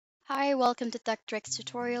Hi, welcome to Tech Tricks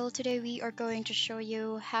tutorial. Today we are going to show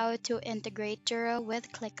you how to integrate Jira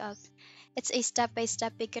with Clickup. It's a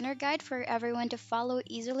step-by-step beginner guide for everyone to follow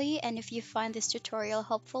easily, and if you find this tutorial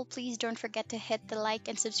helpful, please don't forget to hit the like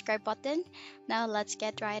and subscribe button. Now let's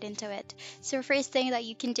get right into it. So first thing that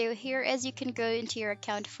you can do here is you can go into your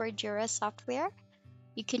account for Jira software.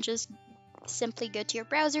 You can just simply go to your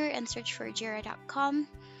browser and search for jira.com,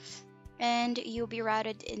 and you'll be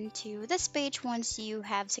routed into this page once you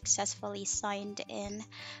have successfully signed in.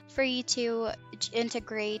 For you to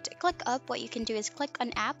integrate ClickUp, what you can do is click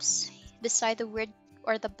on apps beside the word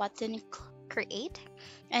or the button create,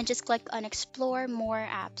 and just click on explore more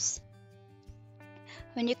apps.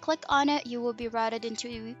 When you click on it, you will be routed into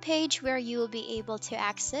a page where you will be able to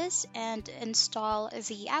access and install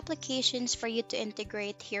the applications for you to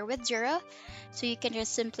integrate here with Jira. So you can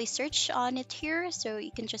just simply search on it here. So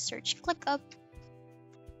you can just search ClickUp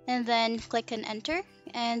and then click on enter,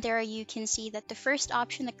 and there you can see that the first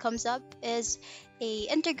option that comes up is a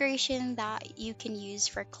integration that you can use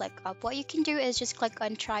for ClickUp. What you can do is just click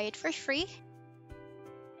on try it for free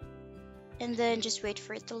and then just wait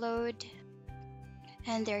for it to load.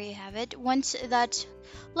 And there you have it. Once that's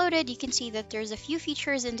loaded, you can see that there's a few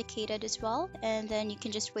features indicated as well, and then you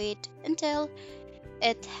can just wait until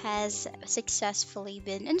it has successfully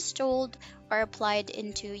been installed or applied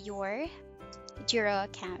into your Jira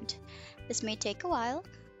account. This may take a while.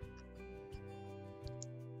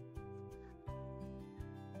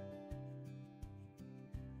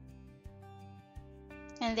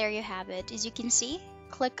 And there you have it. As you can see,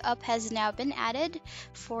 ClickUp has now been added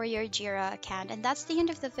for your Jira account. And that's the end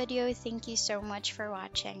of the video. Thank you so much for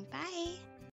watching. Bye!